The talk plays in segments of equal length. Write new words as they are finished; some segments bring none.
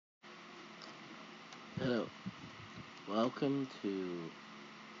Hello, welcome to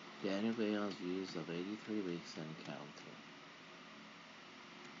Daniel Bale's views of 83 weeks and counting.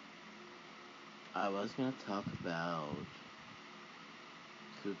 I was going to talk about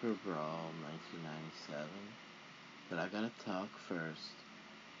Super Brawl 1997, but I gotta talk first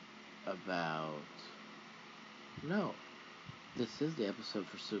about. No, this is the episode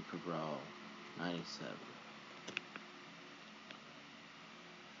for Super Brawl 97.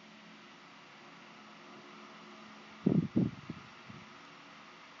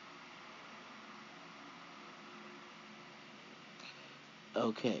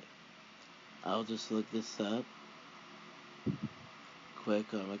 Okay, I'll just look this up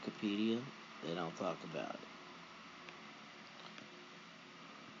quick on Wikipedia, then I'll talk about it.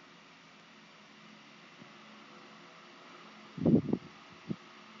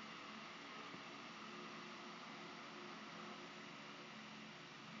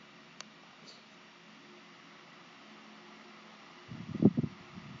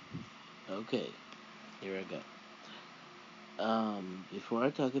 Okay, here I go. Before I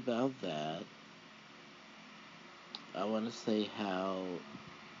talk about that, I want to say how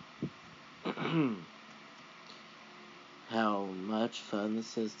much fun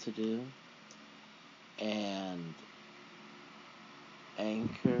this is to do, and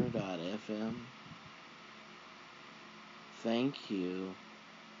Anchor.fm, thank you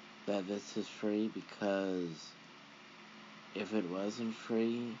that this is free, because if it wasn't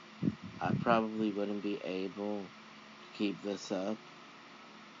free, I probably wouldn't be able to keep this up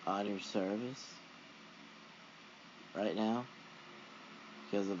on your service right now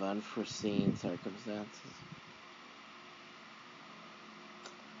because of unforeseen circumstances.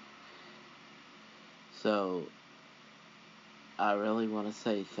 So I really want to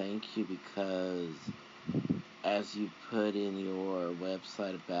say thank you, because as you put in your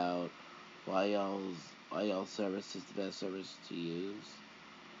website about why y'all service is the best service to use,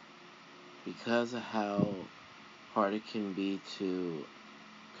 because of how hard it can be to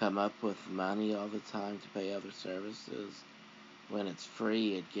come up with money all the time to pay other services. When it's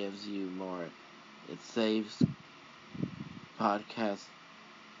free, it gives you more. It saves podcast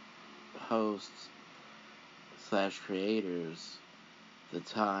hosts / creators the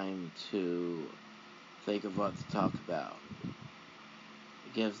time to think of what to talk about.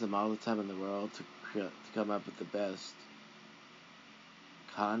 It gives them all the time in the world to come up with the best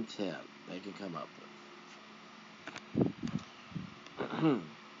content they can come up with.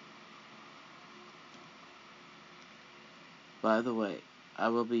 By the way, I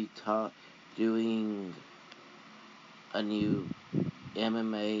will be doing a new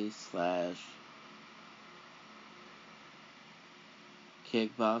MMA /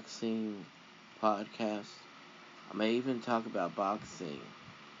 kickboxing podcast. I may even talk about boxing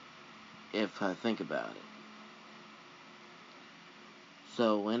if I think about it.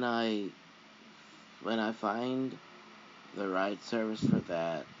 So when I find the right service for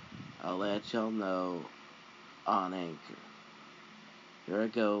that, I'll let y'all know on Anchor. Here I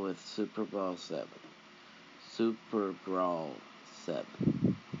go with Super Brawl 7. Super Brawl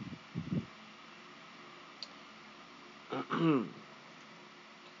 7.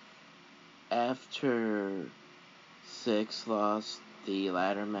 After Six lost the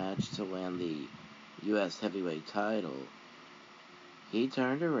ladder match to win the U.S. heavyweight title, he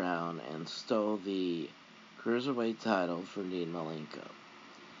turned around and stole the cruiserweight title from Dean Malenko.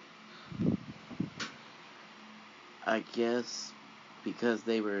 I guess because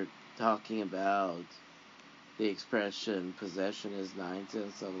they were talking about the expression possession is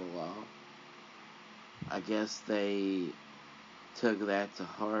 9/10 of the law, I guess they took that to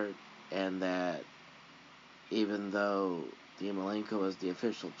heart, and that even though Dean Malenko was the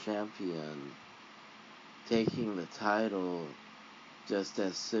official champion, taking the title just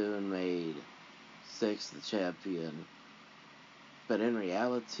as soon made Six the champion. But in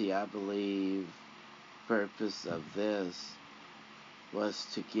reality, I believe the purpose of this was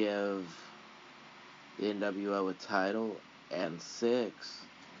to give the NWO a title, and Six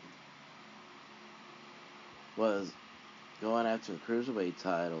was going after the cruiserweight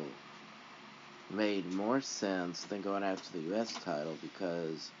title made more sense than going after the U.S. title,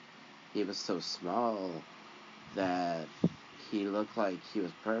 because he was so small that he looked like he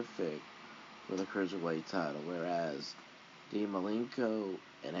was perfect for the cruiserweight title, whereas Dean Malenko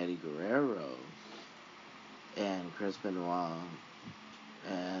and Eddie Guerrero and Chris Benoit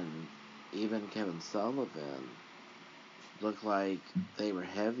and even Kevin Sullivan looked like they were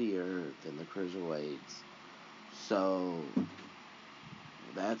heavier than the cruiserweights. So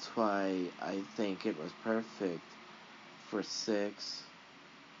that's why I think it was perfect for Six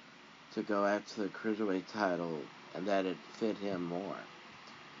to go after the Cruiserweight title and that it fit him more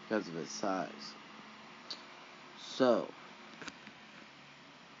because of his size. So,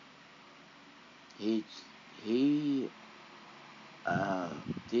 he Dean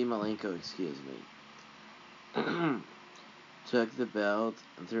Malenko, took the belt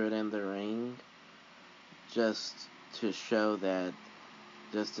and threw it in the ring just to show that,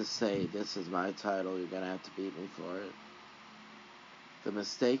 just to say, this is my title, you're going to have to beat me for it. The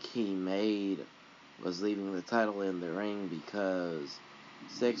mistake he made was leaving the title in the ring because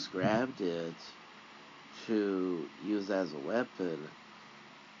Syxx grabbed it to use as a weapon,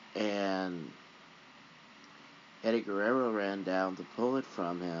 and Eddie Guerrero ran down to pull it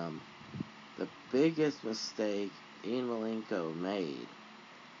from him. The biggest mistake Dean Malenko made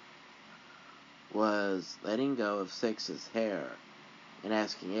was letting go of Syxx's hair and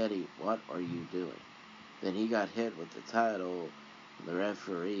asking Eddie, "What are you doing?" Then he got hit with the title, and the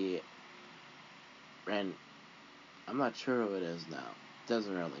referee ran. I'm not sure who it is now. It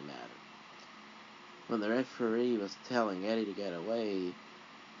doesn't really matter. When the referee was telling Eddie to get away,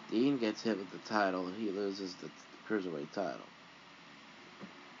 Dean gets hit with the title, and he loses the Cruiserweight title.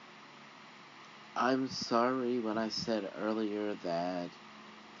 I'm sorry when I said earlier that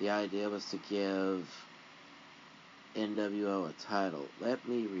the idea was to give NWO a title. Let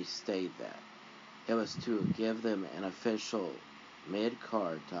me restate that. It was to give them an official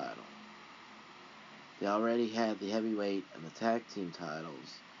mid-card title. They already had the heavyweight and the tag team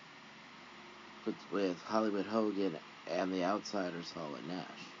titles with Hollywood Hogan and the Outsiders, Hall and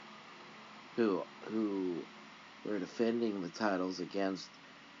Nash, who were defending the titles against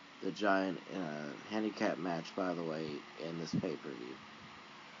the Giant in a handicap match, by the way, in this pay-per-view.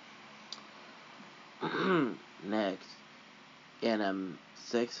 Next, in a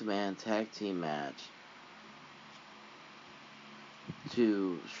 6-man tag team match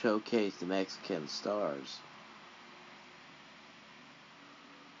to showcase the Mexican stars,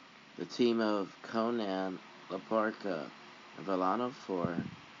 the team of Konnan, La Parca, and Villano 4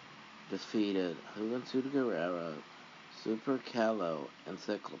 defeated Juventud Guerrero, Super Calo, and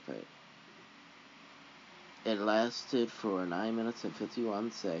Ciclope. It lasted for 9 minutes and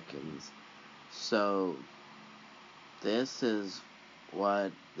 51 seconds. So this is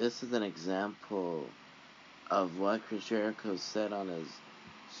an example of what Chris Jericho said on his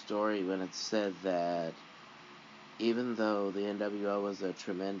story when it said that even though the NWO was a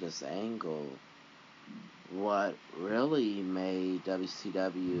tremendous angle, what really made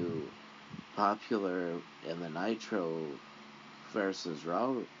WCW popular in the Nitro versus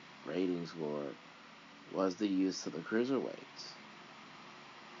Raw ratings war was the use of the Cruiserweights.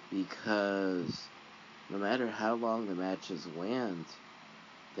 Because no matter how long the matches went,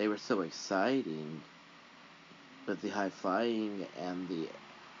 they were so exciting, but the high flying and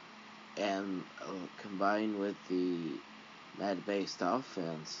combined with the mat-based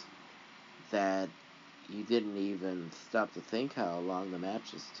offense, that you didn't even stop to think how long the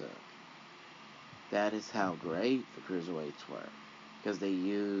matches took. That is how great the Cruiserweights were, because they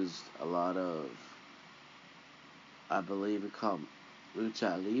used a lot of, I believe it called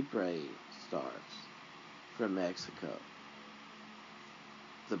Lucha Libre stars from Mexico.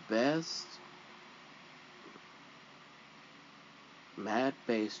 The best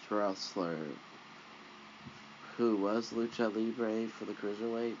mat-based wrestler who was Lucha Libre for the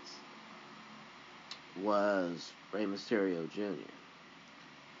Cruiserweights was Rey Mysterio Jr.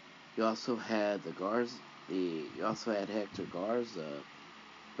 You also had you also had Hector Garza,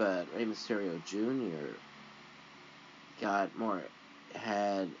 but Rey Mysterio Jr. had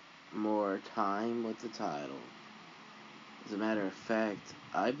more time with the title. As a matter of fact,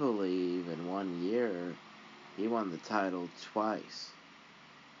 I believe in 1 year he won the title twice.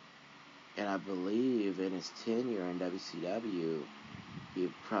 And I believe in his tenure in WCW, he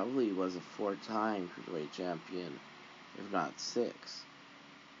probably was a 4-time Cruiserweight champion, if not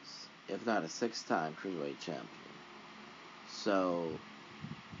a 6-time Cruiserweight champion. So,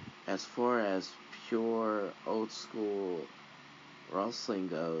 as far as pure old school wrestling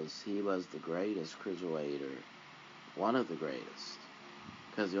goes, he was the greatest Cruiserweighter, one of the greatest,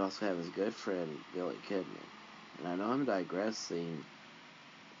 because you also have his good friend Billy Kidman. And I know I'm digressing,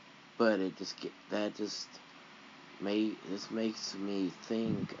 but this makes me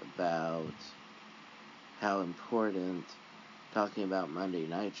think about how important talking about Monday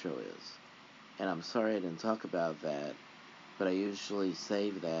Nitro is. And I'm sorry I didn't talk about that, but I usually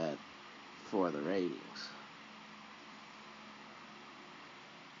save that for the ratings.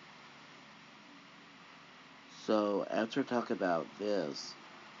 So after I talk about this,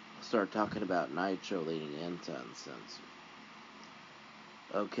 I'll start talking about Nitro leading into Uncensored.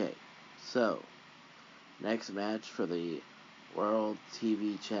 Okay, So, next match for the World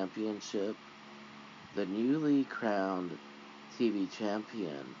TV Championship. The newly crowned TV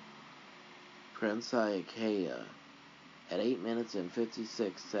champion, Prince Iaukea, at 8 minutes and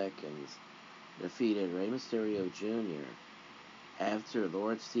 56 seconds, defeated Rey Mysterio Jr. after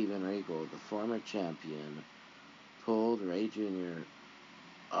Lord Steven Regal, the former champion, pulled Rey Jr.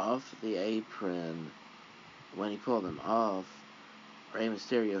 off the apron. When he pulled him off, Rey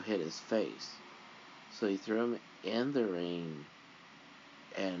Mysterio hit his face. So he threw him in the ring,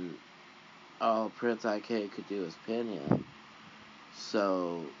 and all Prince Iaukea could do was pin him.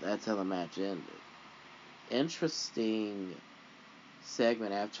 So that's how the match ended. Interesting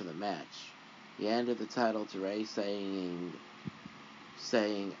segment after the match. He handed the title to Rey saying,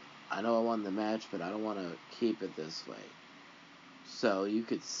 I know I won the match, but I don't want to keep it this way. So you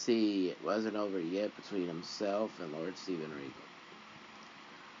could see it wasn't over yet between himself and Lord Steven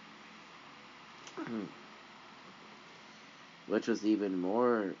Regal. Which was even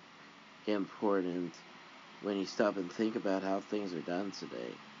more important when you stop and think about how things are done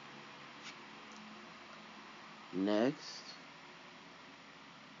today. Next,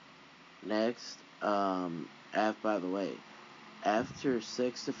 by the way, after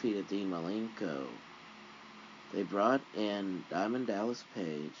Syxx defeated Dean Malenko, they brought in Diamond Dallas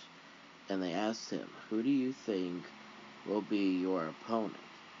Page, and they asked him, who do you think will be your opponent?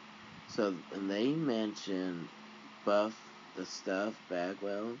 So, and they mentioned Buff the Stuff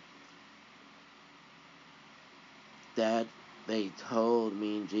Bagwell. That they told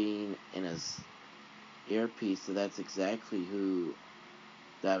Mean Gene in his earpiece that that's exactly who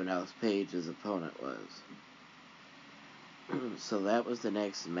Diamond Dallas Page's opponent was. So that was the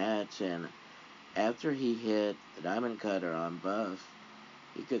next match, and after he hit the Diamond Cutter on Buff,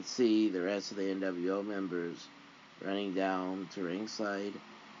 you could see the rest of the NWO members running down to ringside.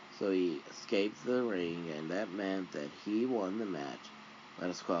 So he escaped the ring, and that meant that he won the match by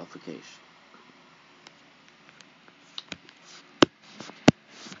disqualification.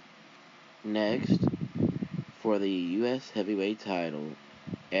 Next, for the U.S. Heavyweight title,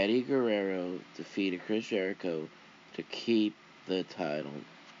 Eddie Guerrero defeated Chris Jericho to keep the title.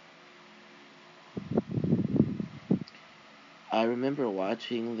 I remember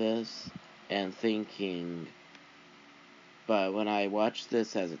watching this and thinking, but when I watched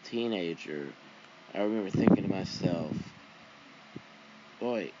this as a teenager, I remember thinking to myself,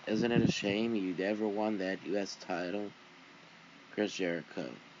 boy, isn't it a shame you never won that U.S. title, Chris Jericho?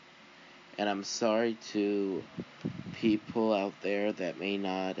 And I'm sorry to people out there that may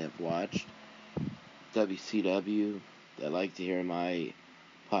not have watched WCW that like to hear my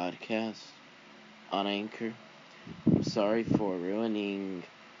podcast on Anchor. I'm sorry for ruining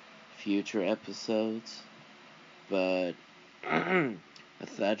future episodes, but I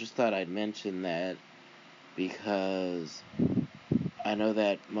just thought I'd mention that because I know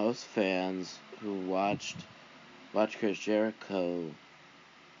that most fans who watched Chris Jericho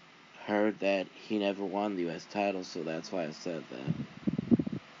heard that he never won the U.S. title, so that's why I said that.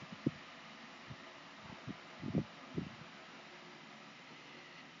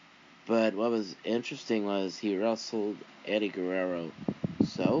 But what was interesting was he wrestled Eddie Guerrero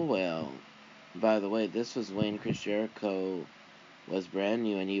so well. By the way, this was when Chris Jericho was brand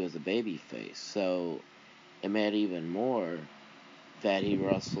new and he was a babyface, so it meant even more that he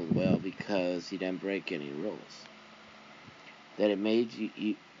wrestled well because he didn't break any rules. That it made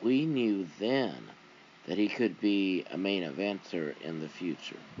we knew then that he could be a main eventer in the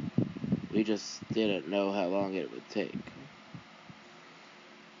future. We just didn't know how long it would take.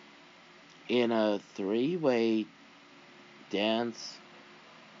 In a three-way dance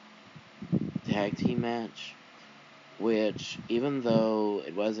tag team match, which, even though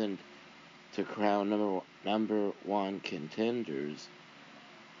it wasn't to crown number one contenders,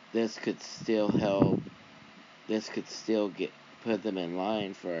 this could still put them in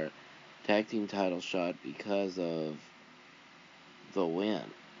line for a tag team title shot because of the win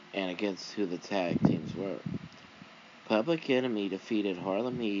and against who the tag teams were. Public Enemy defeated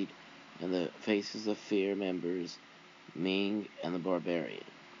Harlem Heat and the Faces of Fear members Ming and the Barbarian.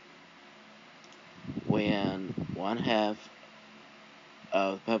 When one half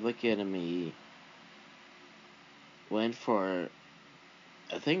of Public Enemy went for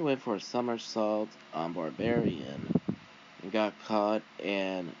a somersault on Barbarian and got caught,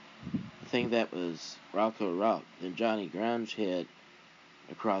 and I think that was Rocco Rock. Then Johnny Grunge hit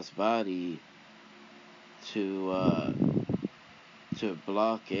a crossbody to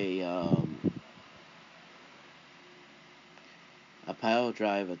block a pile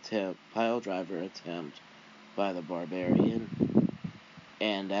driver attempt by the Barbarian.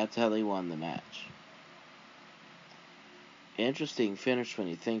 and that's how they won the match. Interesting finish when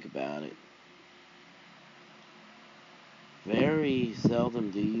you think about it. Very seldom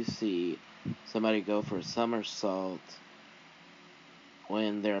do you see somebody go for a somersault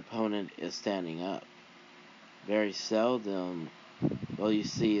when their opponent is standing up. Very seldom will you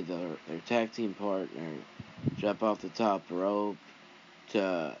see their tag team partner jump off the top rope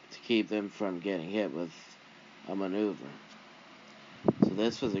to keep them from getting hit with a maneuver. So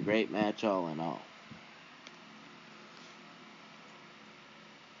this was a great match all in all.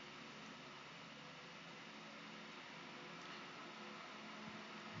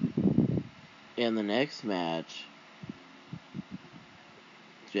 In the next match,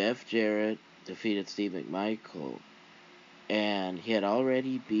 Jeff Jarrett defeated Steve McMichael, and he had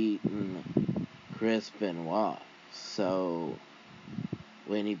already beaten Chris Benoit. So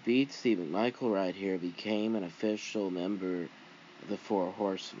when he beat Steve McMichael right here, became an official member of the Four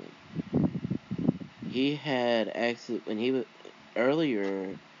Horsemen. He had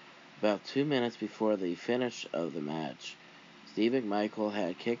earlier, about 2 minutes before the finish of the match, Steve McMichael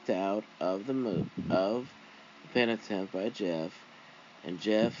had kicked out of the pin attempt by Jeff, and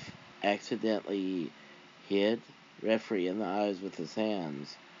Jeff accidentally hit referee in the eyes with his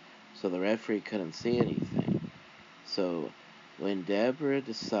hands, so the referee couldn't see anything. So when Deborah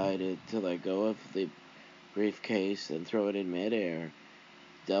decided to let go of the briefcase and throw it in midair,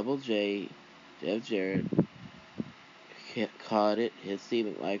 Double J, Jeff Jarrett, caught it, hit Steve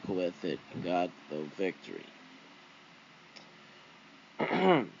McMichael with it, and got the victory.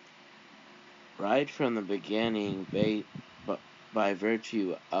 Right from the beginning, by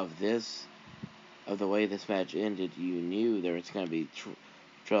virtue of the way this match ended, you knew there was going to be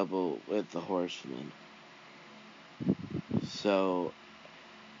trouble with the Horsemen. So,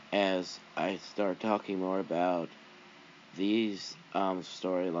 as I start talking more about these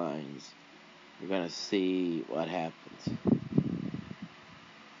storylines, we're going to see what happens.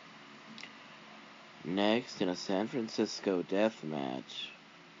 Next, in a San Francisco death match,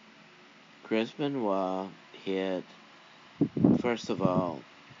 Chris Benoit first of all,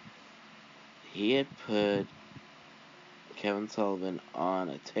 he had put Kevin Sullivan on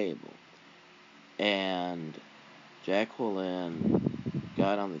a table, and Jacqueline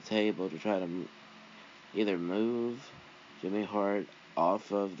got on the table to try to either move Jimmy Hart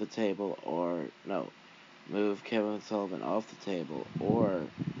off of the table, move Kevin Sullivan off the table, or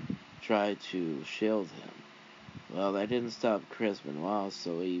try to shield him. Well, that didn't stop Chris Benoit,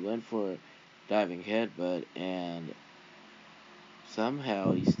 so he went for a diving headbutt, and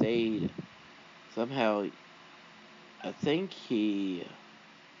somehow he stayed. I think he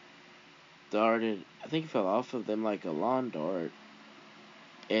fell off of them like a lawn dart,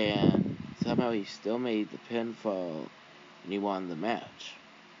 and somehow he still made the pinfall, and he won the match.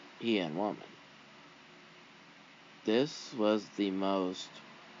 He and Woman. This was the most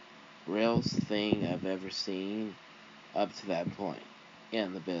real thing I've ever seen up to that point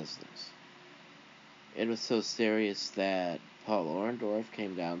in the business. It was so serious that Paul Orndorff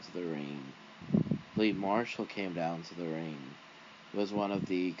came down to the ring. Lee Marshall came down to the ring. He was one of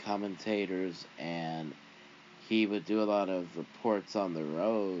the commentators, and he would do a lot of reports on the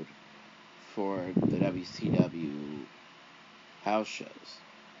road for the WCW house shows.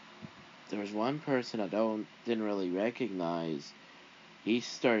 There was one person I didn't really recognize. He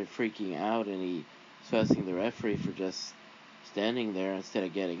started freaking out, and he was fussing the referee for just standing there instead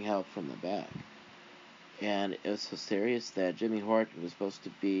of getting help from the back. And it was so serious that Jimmy Hart was supposed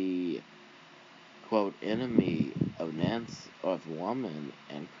to be, quote, enemy of Woman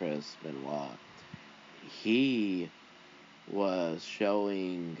and Chris Benoit. He was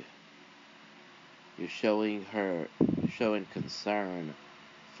showing concern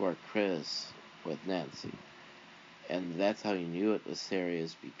for Chris with Nancy. And that's how you knew it was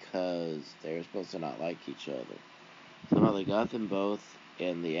serious, because they were supposed to not like each other. Somehow they got them both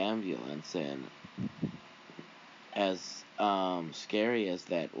in the ambulance, and as scary as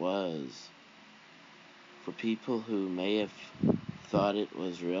that was, for people who may have thought it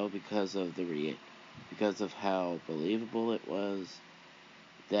was real because of how believable it was,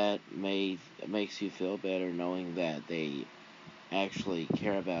 that makes you feel better knowing that they actually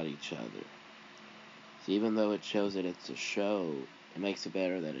care about each other. So even though it shows that it's a show, it makes it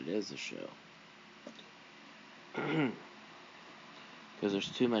better that it is a show. Because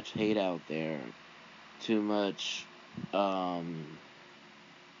there's too much hate out there, too much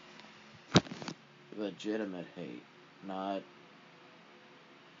legitimate hate, not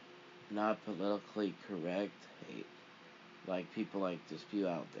politically correct hate, like people like to spew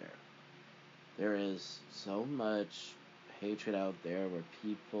out there. There is so much hatred out there where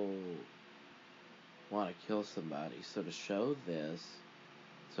people want to kill somebody. So to show this,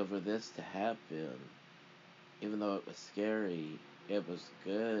 so for this to happen, even though it was scary, it was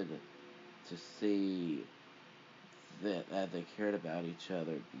good to see that they cared about each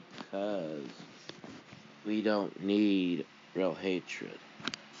other, because we don't need real hatred,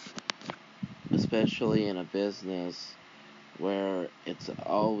 especially in a business where it's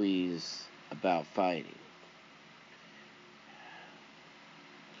always about fighting.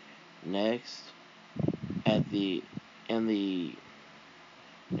 Next,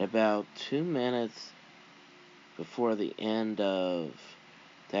 about 2 minutes before the end of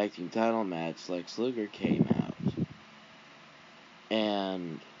the tag team title match, Lex Luger came out.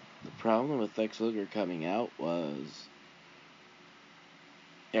 And the problem with Lex Luger coming out was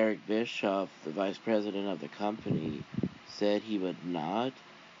Eric Bischoff, the vice president of the company, said he would not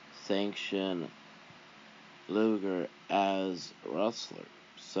sanction Luger as a wrestler.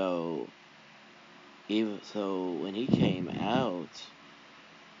 So when he came out,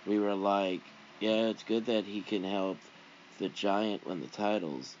 we were like, yeah, it's good that he can help the Giant win the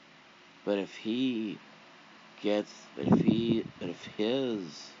titles, but if his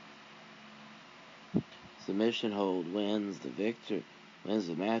submission hold wins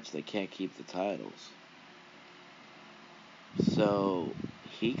the match, they can't keep the titles. So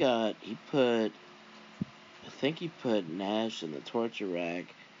he put Nash in the torture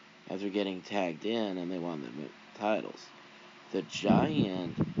rack after getting tagged in, and they won the titles. The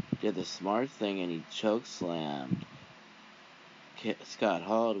Giant did the smart thing, and he chokeslammed Scott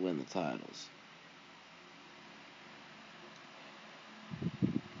Hall to win the titles.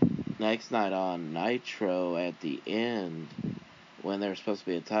 Next night on Nitro, at the end, when there was supposed to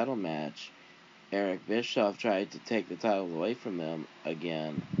be a title match, Eric Bischoff tried to take the titles away from them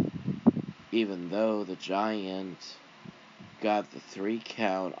again, even though the Giant got the 3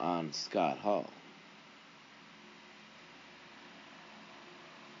 count on Scott Hall.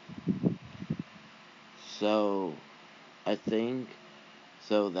 So, I think,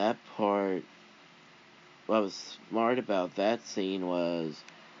 that part, what was smart about that scene was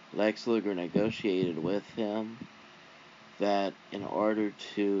Lex Luger negotiated with him that in order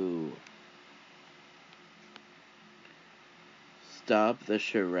to stop the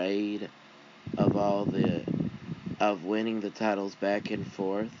charade of winning the titles back and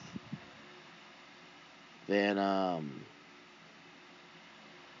forth, then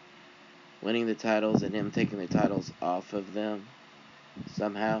winning the titles and him taking the titles off of them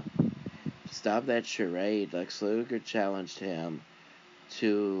somehow, to stop that charade, Lex Luger challenged him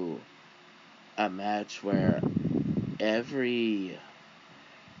to a match where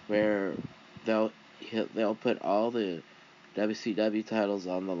they'll put all the WCW titles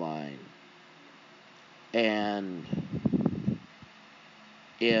on the line, and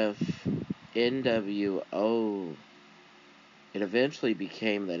if NWO, it eventually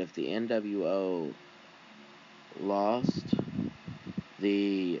became that if the NWO lost,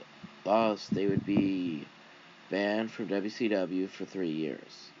 they would be banned from WCW for 3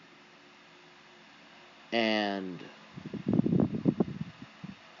 years. And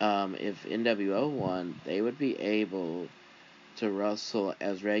if NWO won, they would be able to wrestle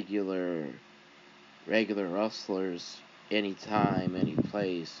as regular wrestlers anytime, any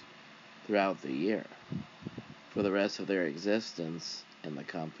place throughout the year for the rest of their existence in the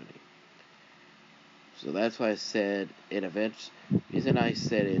company. So that's why I said the reason I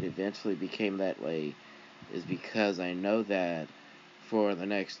said it eventually became that way is because I know that for the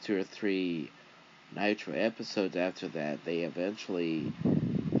next 2 or 3 Nitro episodes after that, they eventually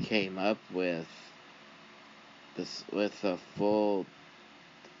came up with a full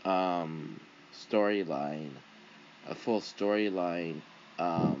storyline,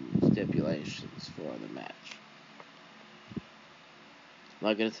 stipulations for the match. I'm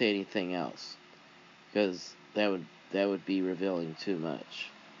not gonna say anything else, because that would be revealing too much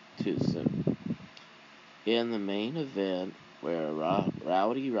too soon. In the main event, where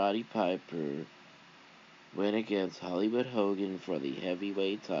Roddy Piper went against Hollywood Hogan for the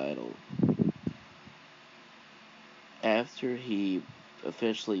heavyweight title, after he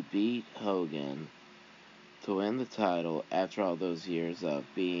officially beat Hogan to win the title after all those years of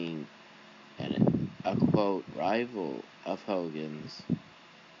being a quote rival of Hogan's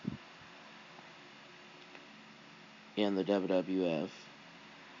in the WWF,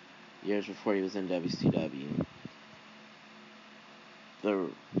 years before he was in WCW, the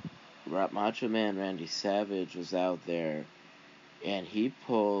Macho Man Randy Savage was out there, and he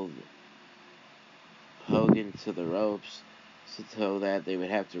pulled Hogan to the ropes so that they would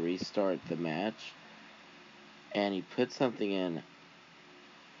have to restart the match. and he put something in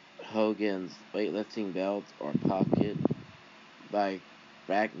Hogan's weightlifting belt or pocket by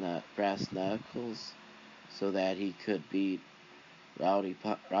brass knuckles so that he could beat Roddy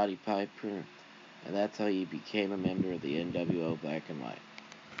Piper, and that's how he became a member of the NWO Black and White.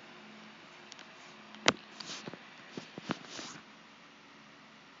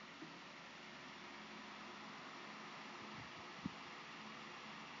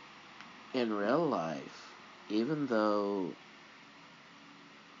 In real life, even though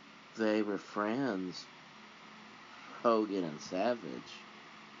they were friends, Hogan and Savage,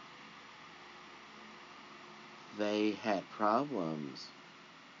 they had problems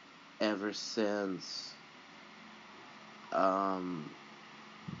ever since Hogan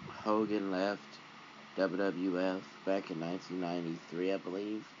left WWF back in 1993, I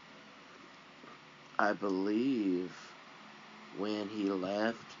believe. I believe when he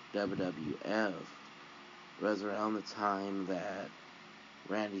left WWF was around the time that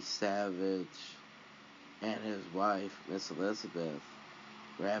Randy Savage and his wife, Miss Elizabeth,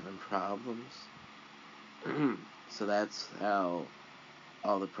 were having problems. So that's how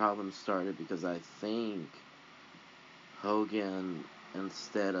all the problems started, because I think Hogan,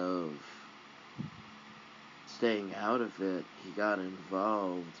 instead of staying out of it, he got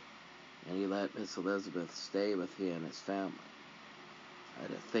involved and he let Miss Elizabeth stay with him and his family. I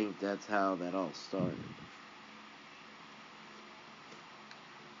think that's how that all started.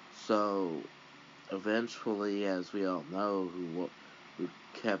 So, eventually, as we all know, who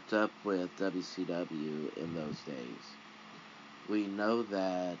kept up with WCW in those days, we know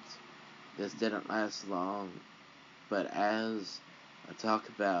that this didn't last long, but as I talk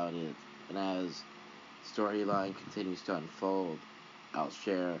about it, and as storyline continues to unfold, I'll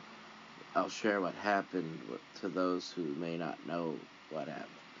share what happened to those who may not know what happened.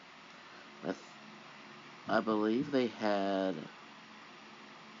 I believe they had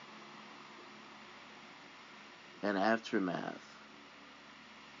an aftermath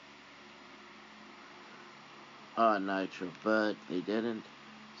on Nitro, but they didn't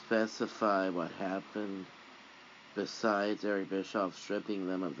specify what happened besides Eric Bischoff stripping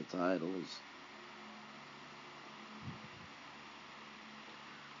them of the titles.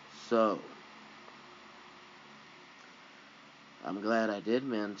 So, I'm glad I did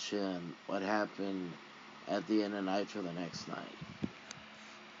mention what happened at the end of Nitro the next night.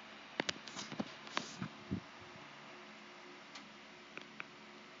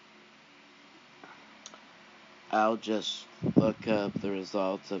 I'll just look up the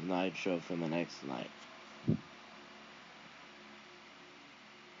results of Nitro from the next night.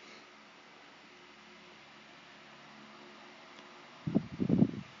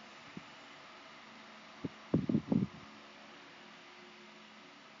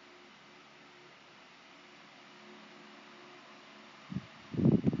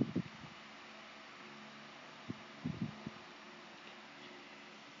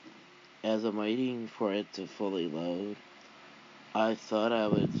 As I'm waiting for it to fully load, I thought I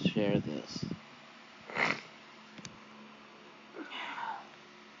would share this.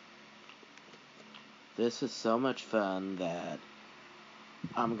 This is so much fun that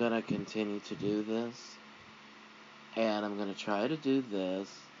I'm gonna continue to do this, and I'm gonna try to do this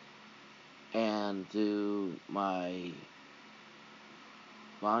and do my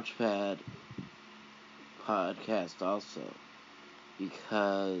Launchpad podcast also,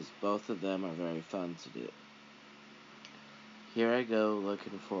 because both of them are very fun to do. Here I go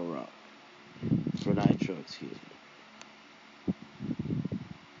looking for Nitro, excuse me.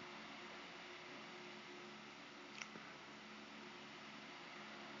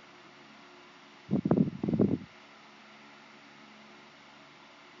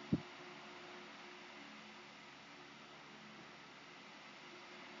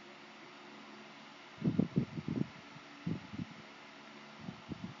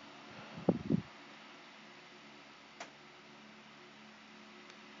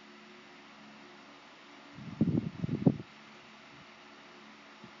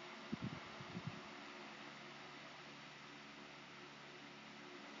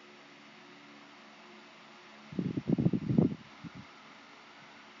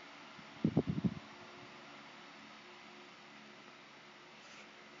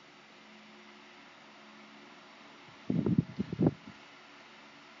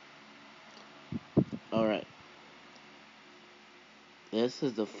 Alright. This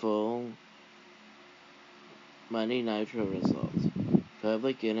is the full Monday Nitro results.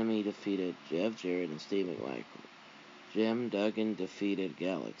 Public Enemy defeated Jeff Jarrett and Steve McMichael. Jim Duggan defeated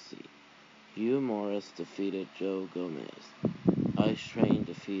Galaxy. Hugh Morris defeated Joe Gomez. Ice Train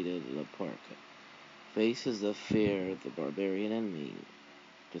defeated La Parca. Faces of Fear, The Barbarian and Me,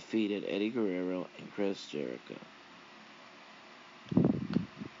 defeated Eddie Guerrero and Chris Jericho.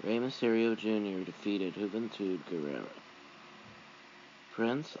 Rey Mysterio Jr. defeated Juventud Guerrera.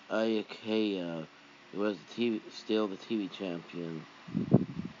 Prince Iaukea, who was still the TV champion,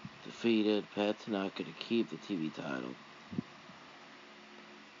 defeated Pat Tanaka to keep the TV title.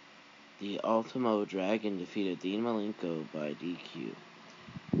 The Ultimo Dragon defeated Dean Malenko by DQ.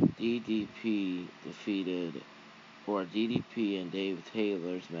 DDP and Dave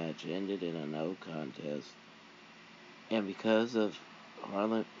Taylor's match ended in a no contest. And because of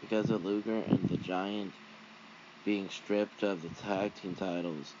Luger and the Giant being stripped of the tag team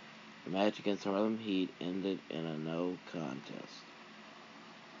titles, the match against Harlem Heat ended in a no contest.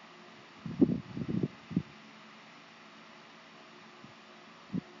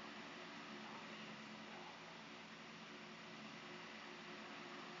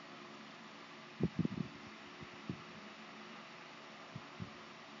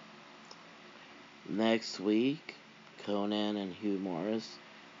 Next week, Conan and Hugh Morris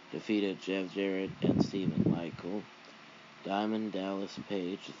defeated Jeff Jarrett and Stephen Michael. Diamond Dallas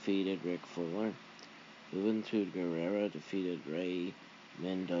Page defeated Rick Fuller. Juventud Guerrera defeated Rey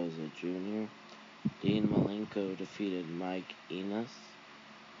Mendoza Jr. Dean Malenko defeated Mike Enos.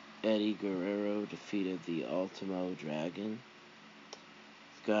 Eddie Guerrero defeated the Ultimo Dragon.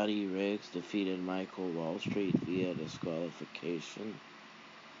 Scotty Riggs defeated Michael Wall Street via disqualification.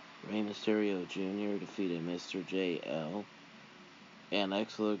 Rey Mysterio Jr. defeated Mr. JL. And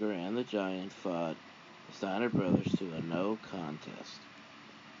Lex Luger and the Giant fought the Steiner Brothers to a no contest.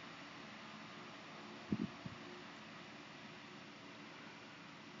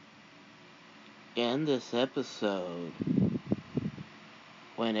 In this episode,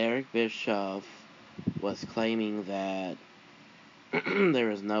 when Eric Bischoff was claiming that there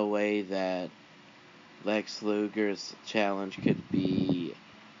was no way that Lex Luger's challenge could be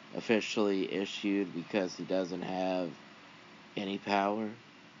officially issued because he doesn't have any power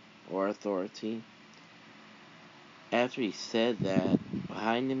or authority. After he said that,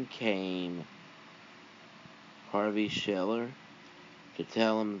 behind him came Harvey Schiller to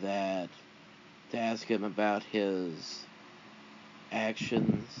ask him about his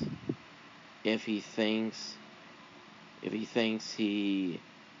actions, if he thinks he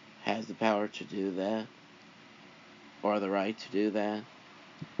has the power to do that, or the right to do that.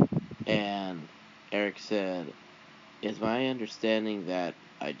 And Eric said, "It's my understanding that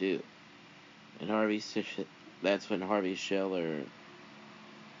I do." And that's when Harvey Schiller,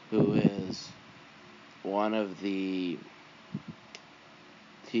 who is one of the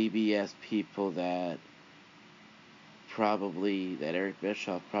TBS people that Eric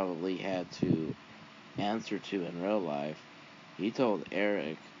Bischoff probably had to answer to in real life, he told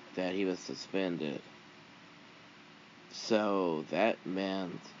Eric that he was suspended. So that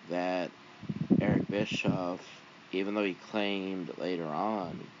meant that Eric Bischoff, even though he claimed later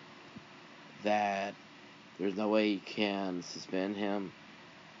on that there's no way you can suspend him,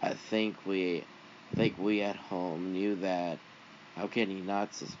 I think we at home knew that. How can he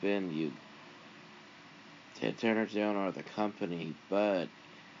not suspend you? Ted Turner or the company, but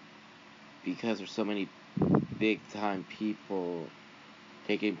because there's so many big time people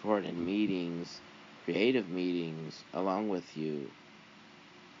taking part in meetings, creative meetings, along with you,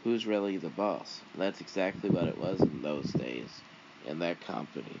 who's really the boss? That's exactly what it was in those days, in that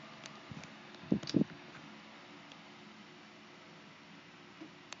company.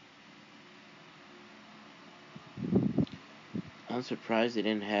 I'm surprised they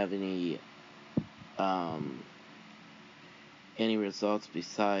didn't have any results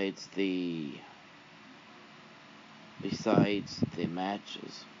besides the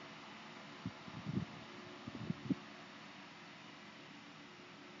matches.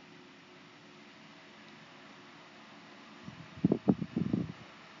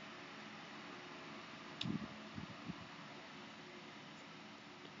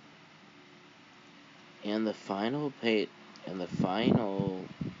 And the final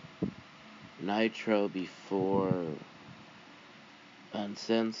Nitro before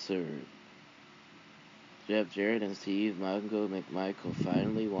Uncensored, Jeff Jarrett and Steve Mongo McMichael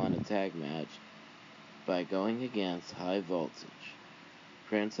finally won a tag match by going against High Voltage.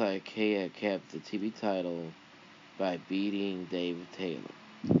 Prince Iaukea kept the TV title by beating Dave Taylor.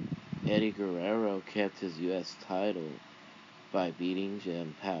 Eddie Guerrero kept his U.S. title by beating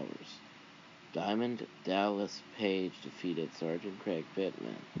Jim Powers. Diamond Dallas Page defeated Sergeant Craig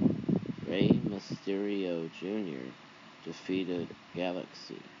Pittman. Rey Mysterio Jr. defeated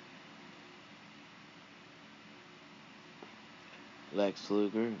Galaxy. Lex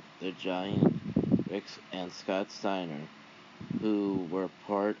Luger, the Giant, Rick and Scott Steiner, who were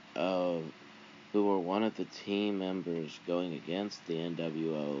one of the team members going against the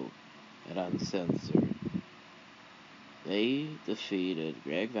NWO at Uncensored. They defeated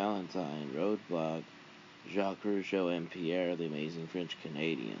Greg Valentine, Roadblock, Jacques Rougeau, and Pierre, the Amazing French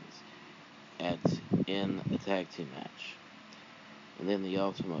Canadians, in a tag team match. And then the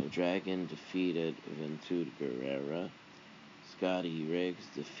Ultimo Dragon defeated Ventura Guerrera. Scotty Riggs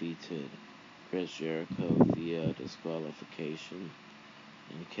defeated Chris Jericho via disqualification.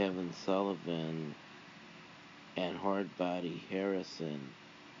 And Kevin Sullivan and Hardbody Harrison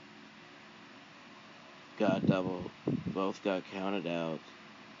both got counted out,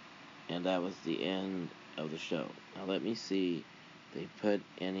 and that was the end of the show. Now let me see if they put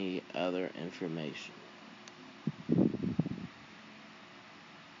any other information.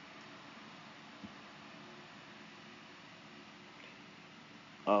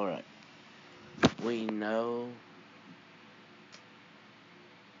 Alright. We know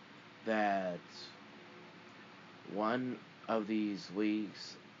that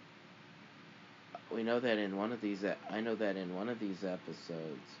in one of these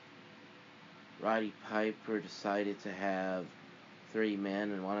episodes, Roddy Piper decided to have 3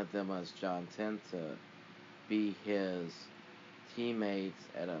 men, and one of them was John Tenta, be his teammates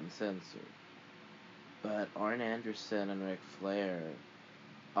at Uncensored. But Arn Anderson and Ric Flair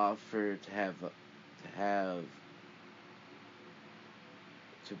offered to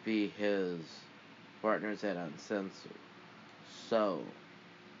be his partners at Uncensored. So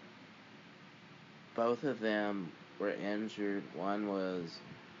both of them were injured. One was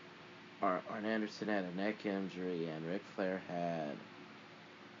Arn Anderson had a neck injury, and Ric Flair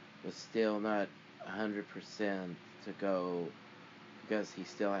was still not 100% to go because he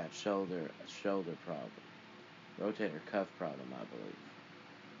still had a shoulder problem, rotator cuff problem, I believe.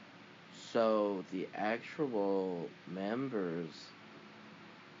 So the actual members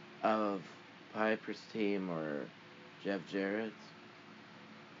of Piper's team were Jeff Jarrett,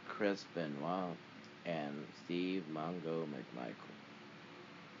 Chris Benoit, and Steve Mongo McMichael.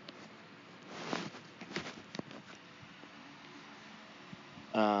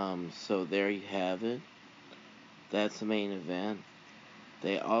 So there you have it. That's the main event.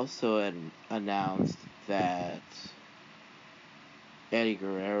 They also had announced that Eddie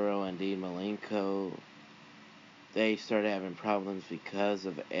Guerrero and Dean Malenko, they started having problems because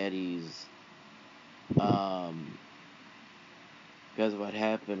of Eddie's, because of what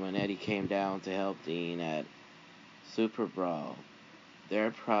happened when Eddie came down to help Dean at Super Brawl.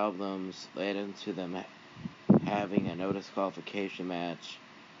 Their problems led into them having a no disqualification match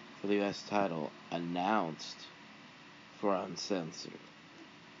for the U.S. title announced for Uncensored.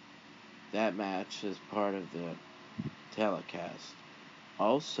 That match is part of the telecast.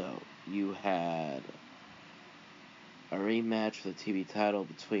 Also, you had a rematch for the TV title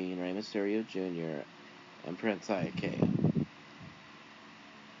between Rey Mysterio Jr. and Prince Iaukea.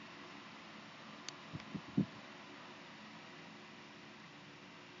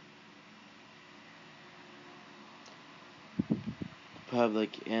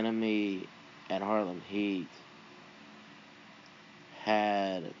 Public Enemy and Harlem Heat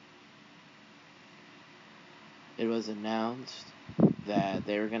it was announced that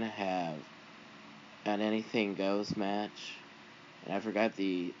they were going to have an Anything Goes match, and I forgot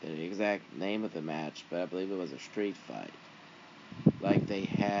the exact name of the match, but I believe it was a street fight, like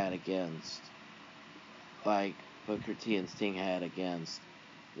Booker T and Sting had against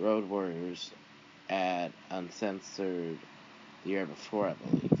Road Warriors at Uncensored the year before, I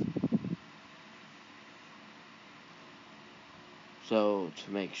believe. So,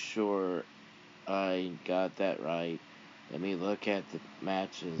 to make sure I got that right, let me look at the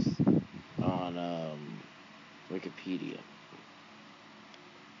matches on Wikipedia.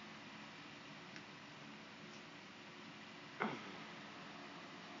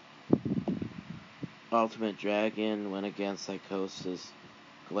 Ultimate Dragon went against Psychosis.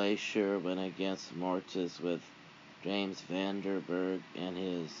 Glacier went against Mortis with James Vanderberg in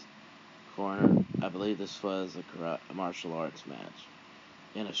his corner. I believe this was a martial arts match.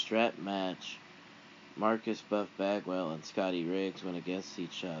 In a strap match, Marcus Buff Bagwell and Scotty Riggs went against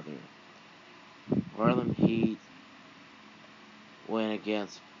each other. Harlem Heat went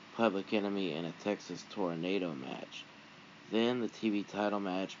against Public Enemy in a Texas Tornado match. Then the TV title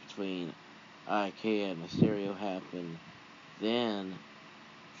match between Iaukea and Mysterio happened. Then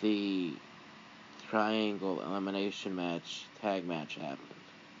the Triangle Elimination match, tag match happened.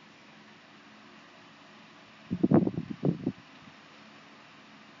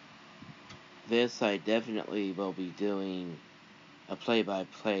 This I definitely will be doing a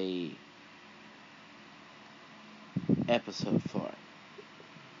play-by-play episode for it.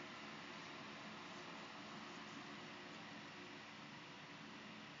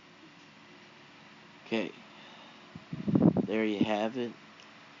 Okay, there you have it.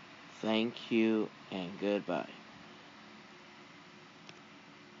 Thank you and goodbye.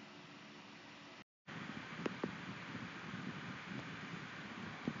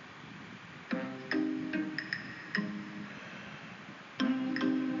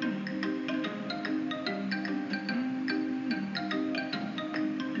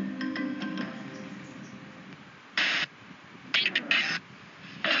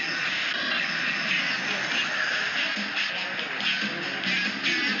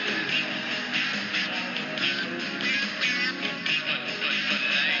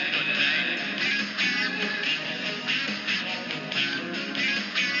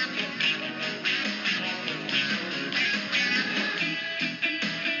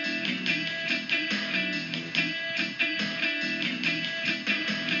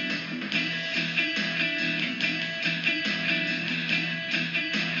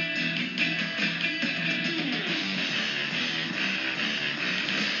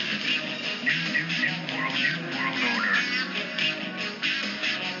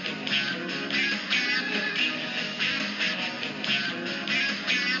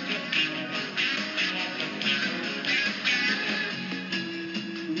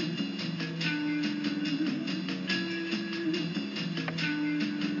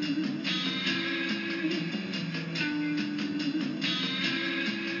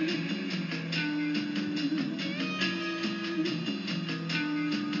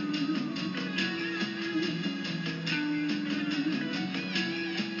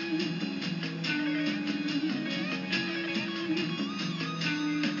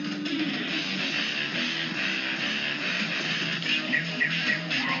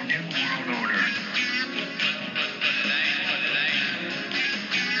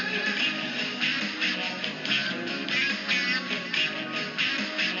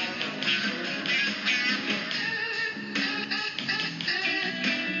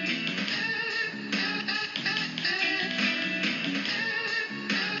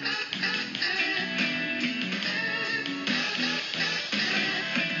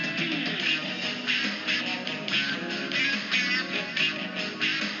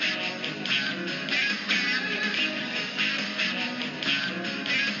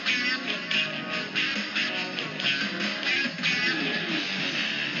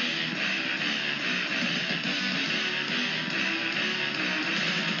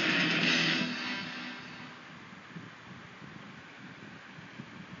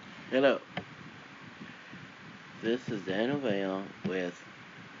 Hello, this is Daniel Vayon with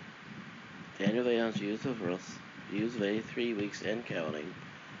Daniel Vayon's Views of 83 Weeks and Counting,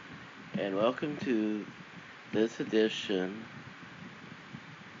 and welcome to this edition,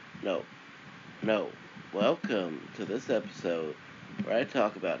 welcome to this episode where I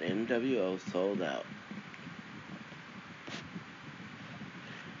talk about NWO Sold Out.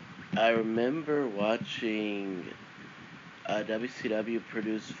 I remember watching a WCW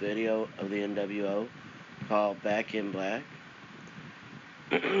produced video of the NWO called Back in Black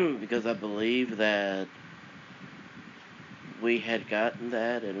because I believe that we had gotten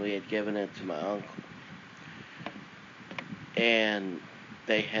that and we had given it to my uncle. And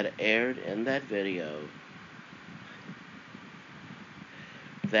they had aired in that video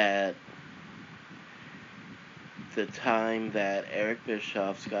that the time that Eric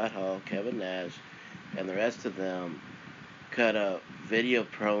Bischoff, Scott Hall, Kevin Nash, and the rest of them cut a video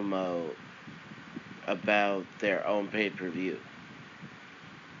promo about their own pay-per-view.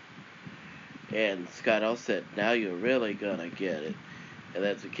 And Scott Hall said, "Now you're really gonna get it." And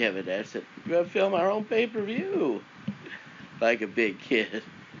that's what Kevin Nash said, "We're gonna film our own pay-per-view." Like a big kid.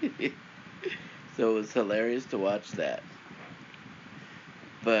 So it was hilarious to watch that.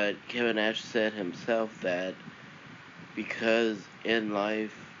 But Kevin Nash said himself that because in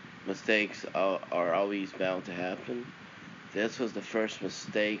life mistakes are always bound to happen, this was the first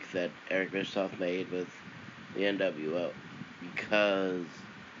mistake that Eric Bischoff made with the NWO, because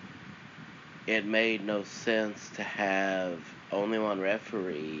it made no sense to have only one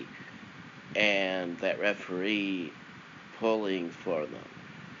referee and that referee pulling for them.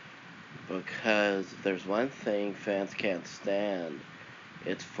 Because if there's one thing fans can't stand,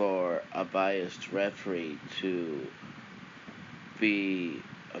 it's for a biased referee to be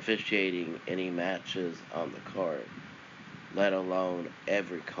officiating any matches on the card, let alone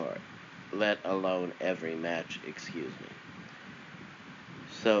every match, excuse me.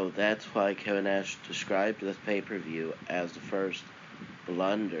 So that's why Kevin Nash described this pay-per-view as the first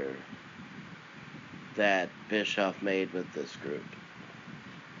blunder that Bischoff made with this group.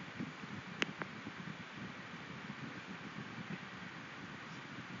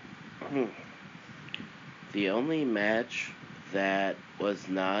 The only match that was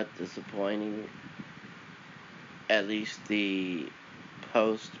not disappointing, at least the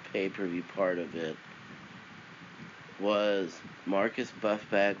post pay-per-view part of it, was Marcus Buff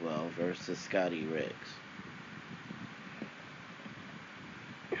Bagwell versus Scotty Riggs.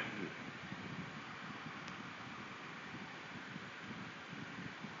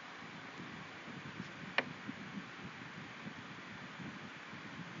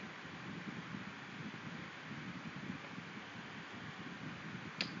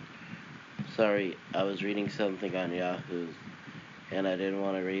 Sorry, I was reading something on Yahoo and I didn't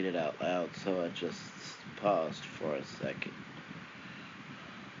want to read it out loud, so I just paused for a second.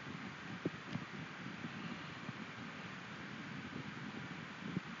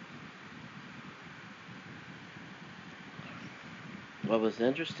 What was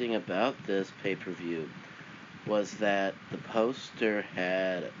interesting about this pay-per-view was that the poster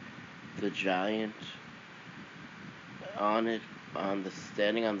had the Giant on it,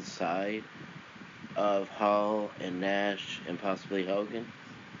 standing on the side of Hall and Nash and possibly Hogan.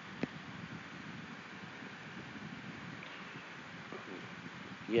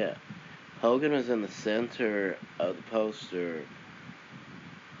 Yeah, Hogan was in the center of the poster.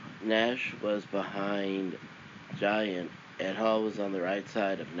 Nash was behind Giant, and Hall was on the right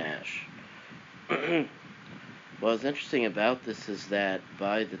side of Nash. What's interesting about this is that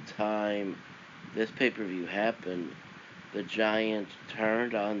by the time this pay-per-view happened, the Giant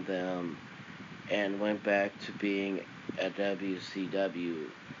turned on them and went back to being a WCW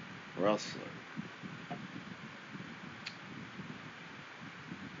wrestler.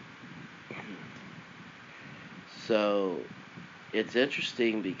 So it's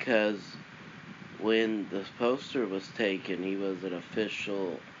interesting because when this poster was taken, he was an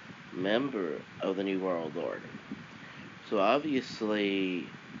official member of the New World Order. So obviously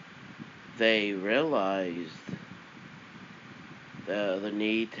they realized the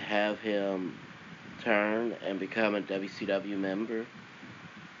need to have him turn and become a WCW member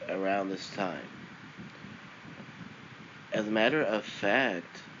around this time. As a matter of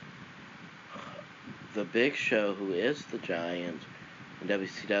fact, the Big Show, who is the Giant in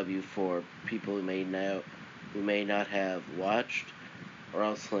WCW, for people who may not have watched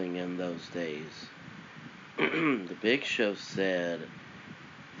wrestling in those days, the Big Show said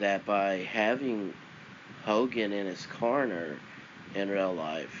that by having Hogan in his corner in real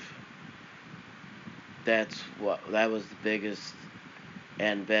life, that was the biggest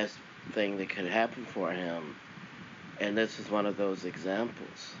and best thing that could happen for him, and this is one of those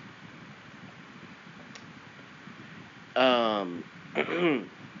examples.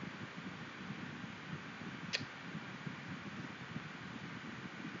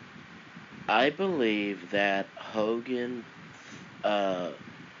 I believe that Hogan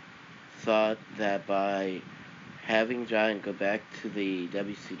thought that by having Giant go back to the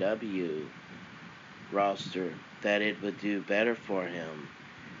WCW roster, that it would do better for him.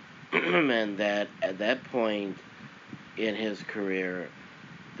 And that at that point in his career,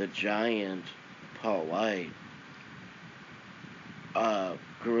 the Giant, Paul White,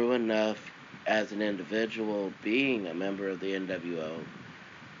 grew enough as an individual, being a member of the NWO,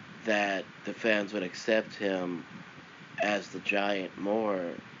 that the fans would accept him as the Giant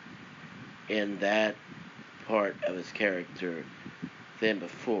more in that part of his character than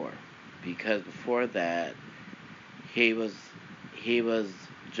before. Because before that, he was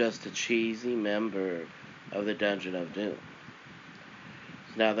just a cheesy member of the Dungeon of Doom.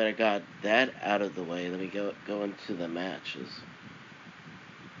 So now that I got that out of the way, let me go into the matches.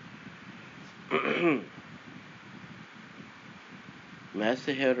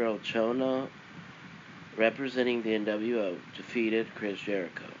 Masahiro Chono, representing the NWO, defeated Chris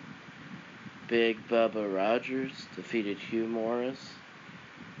Jericho. Big Bubba Rogers defeated Hugh Morris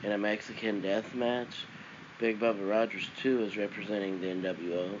in a Mexican death match. Big Bubba Rogers, too, is representing the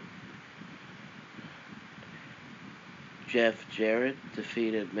NWO. Jeff Jarrett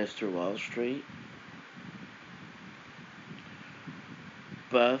defeated Mr. Wall Street.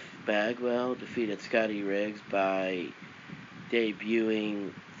 Buff Bagwell defeated Scotty Riggs by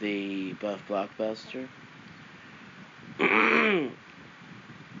debuting the Buff Blockbuster.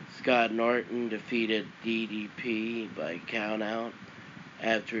 Scott Norton defeated DDP by countout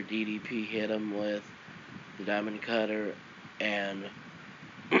after DDP hit him with the Diamond Cutter and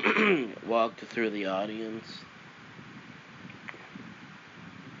walked through the audience.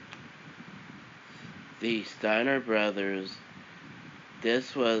 The Steiner brothers,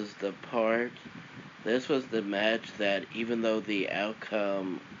 this was the part this was the match that, even though the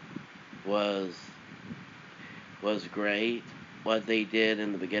outcome was great, what they did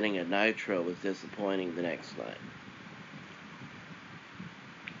in the beginning of Nitro was disappointing the next night.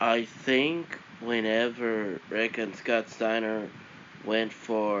 I think whenever Rick and Scott Steiner went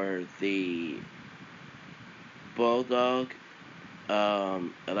for the Bulldog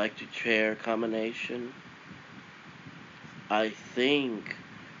electric chair combination, I think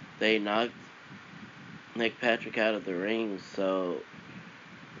they knocked Nick Patrick out of the ring, so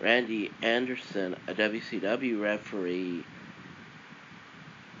Randy Anderson, a WCW referee,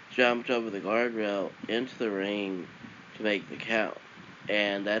 jumped over the guardrail into the ring to make the count.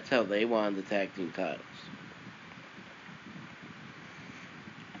 And that's how they won the tag team titles.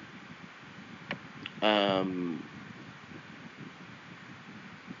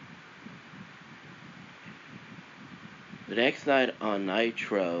 The next night on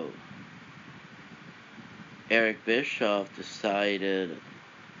Nitro, Eric Bischoff decided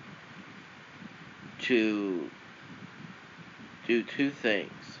to do two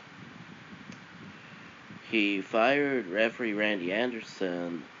things. He fired referee Randy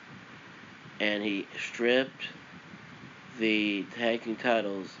Anderson, and he stripped the tag team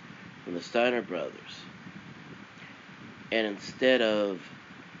titles from the Steiner brothers. And instead of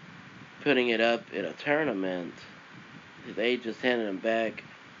putting it up in a tournament, they just handed them back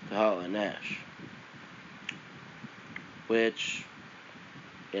to Hall and Nash. Which,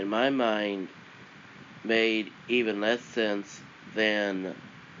 in my mind, made even less sense than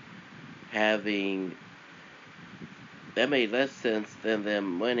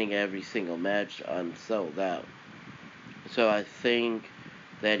them winning every single match on Sold Out. So I think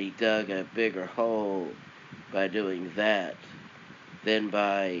that he dug a bigger hole by doing that than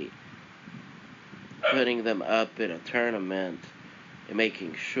by putting them up in a tournament and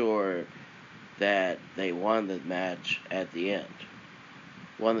making sure that they won the match at the end.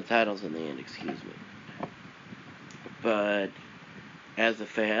 Won the titles in the end, excuse me. But as a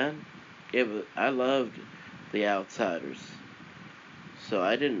fan, I loved the Outsiders, so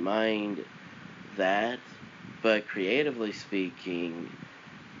I didn't mind that, but creatively speaking,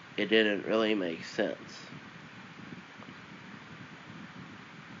 it didn't really make sense.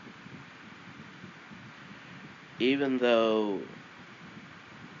 Even though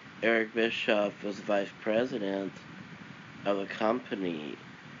Eric Bischoff was vice president of a company,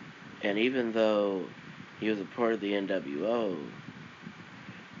 and even though he was a part of the NWO,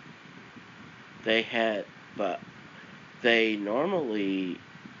 they normally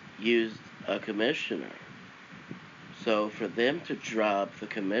used a commissioner. So for them to drop the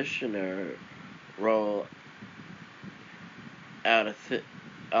commissioner role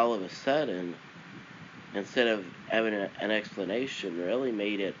all of a sudden, instead of having an explanation, really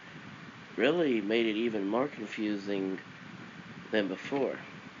made it even more confusing than before.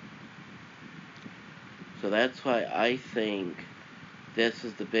 So that's why I think this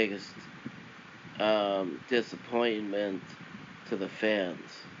is the biggest disappointment to the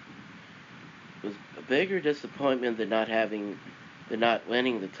fans. It was a bigger disappointment than not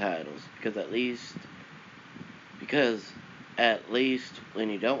winning the titles, because at least when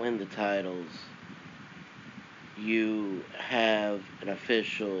you don't win the titles, you have an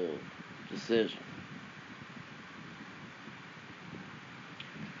official decision.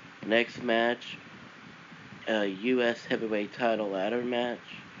 Next match, a U.S. heavyweight title ladder match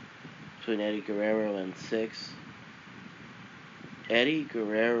between Eddie Guerrero and Syxx. Eddie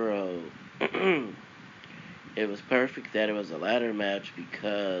Guerrero, it was perfect that it was a ladder match,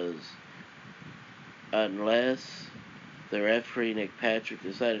 because unless the referee Nick Patrick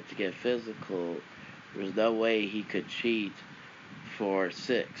decided to get physical, there was no way he could cheat for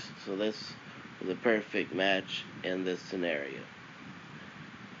Syxx. So this was a perfect match in this scenario.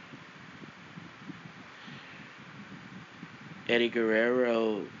 Eddie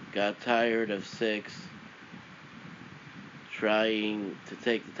Guerrero got tired of Syxx trying to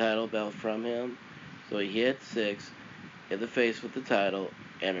take the title belt from him, so he hit Syxx in the face with the title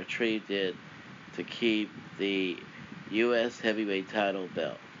and retrieved it to keep the U.S. heavyweight title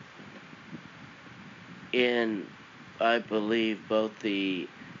belt. In, I believe, both the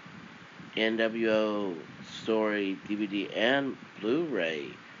NWO story DVD and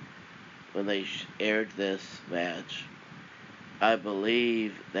Blu-ray, when they aired this match, I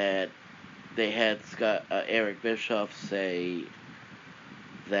believe that they had Eric Bischoff say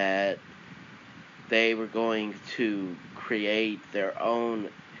that they were going to create their own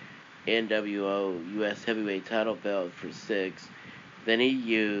NWO US heavyweight title belt for Syxx. Then he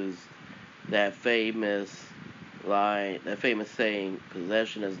used that famous saying,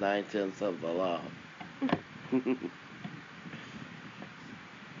 "Possession is 9/10 of the law."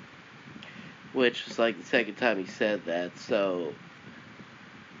 Which was like the second time he said that, so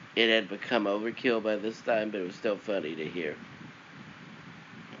it had become overkill by this time, but it was still funny to hear.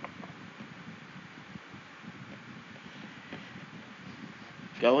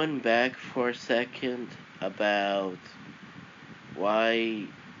 Going back for a second about why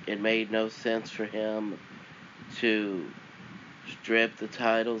it made no sense for him to strip the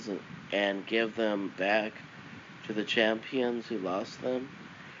titles and give them back to the champions who lost them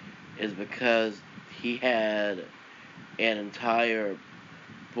is because he had an entire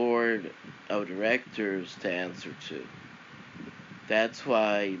board of directors to answer to. That's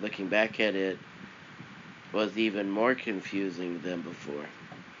why, looking back at it, was even more confusing than before.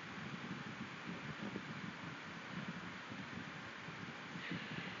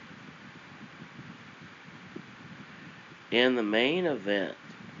 In the main event,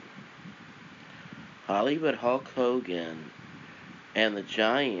 Hollywood Hulk Hogan and the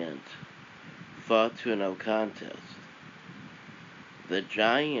Giant fought to a no contest. The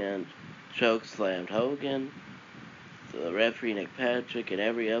Giant chokeslammed Hogan, the referee Nick Patrick, and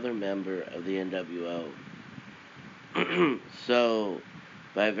every other member of the NWO. So,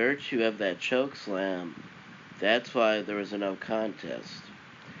 by virtue of that chokeslam, that's why there was a no contest.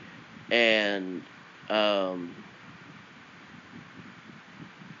 And, to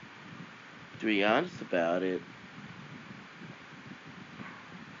be honest about it,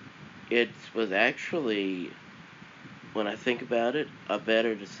 it was actually, when I think about it, a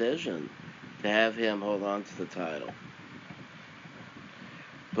better decision to have him hold on to the title.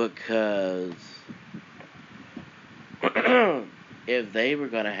 Because if they were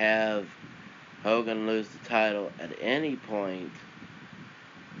going to have Hogan lose the title at any point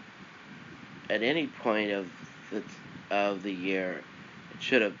of the year, it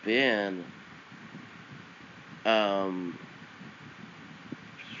should have been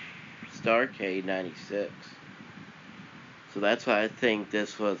Starrcade 96. So that's why I think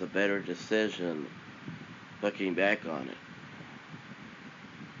this was a better decision looking back on it.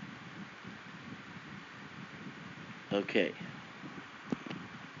 Okay.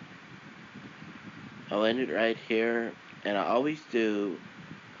 I'll end it right here, and I always do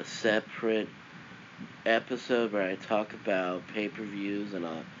a separate episode where I talk about pay-per-views and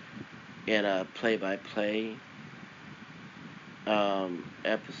a play-by-play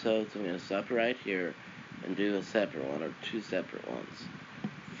episode. So I'm going to stop right here and do a separate one or two separate ones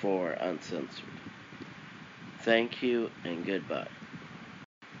for Uncensored. Thank you and goodbye.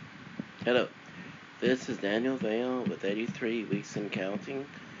 Hello, this is Daniel Vale with 83 Weeks and Counting,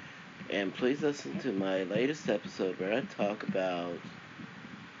 and please listen to my latest episode where I talk about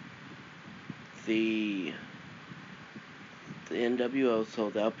the NWO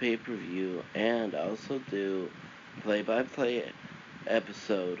sold out pay-per-view, and also do play-by-play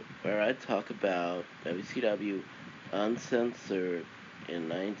episode where I talk about WCW Uncensored in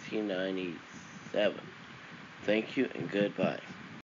 1997. Thank you and goodbye.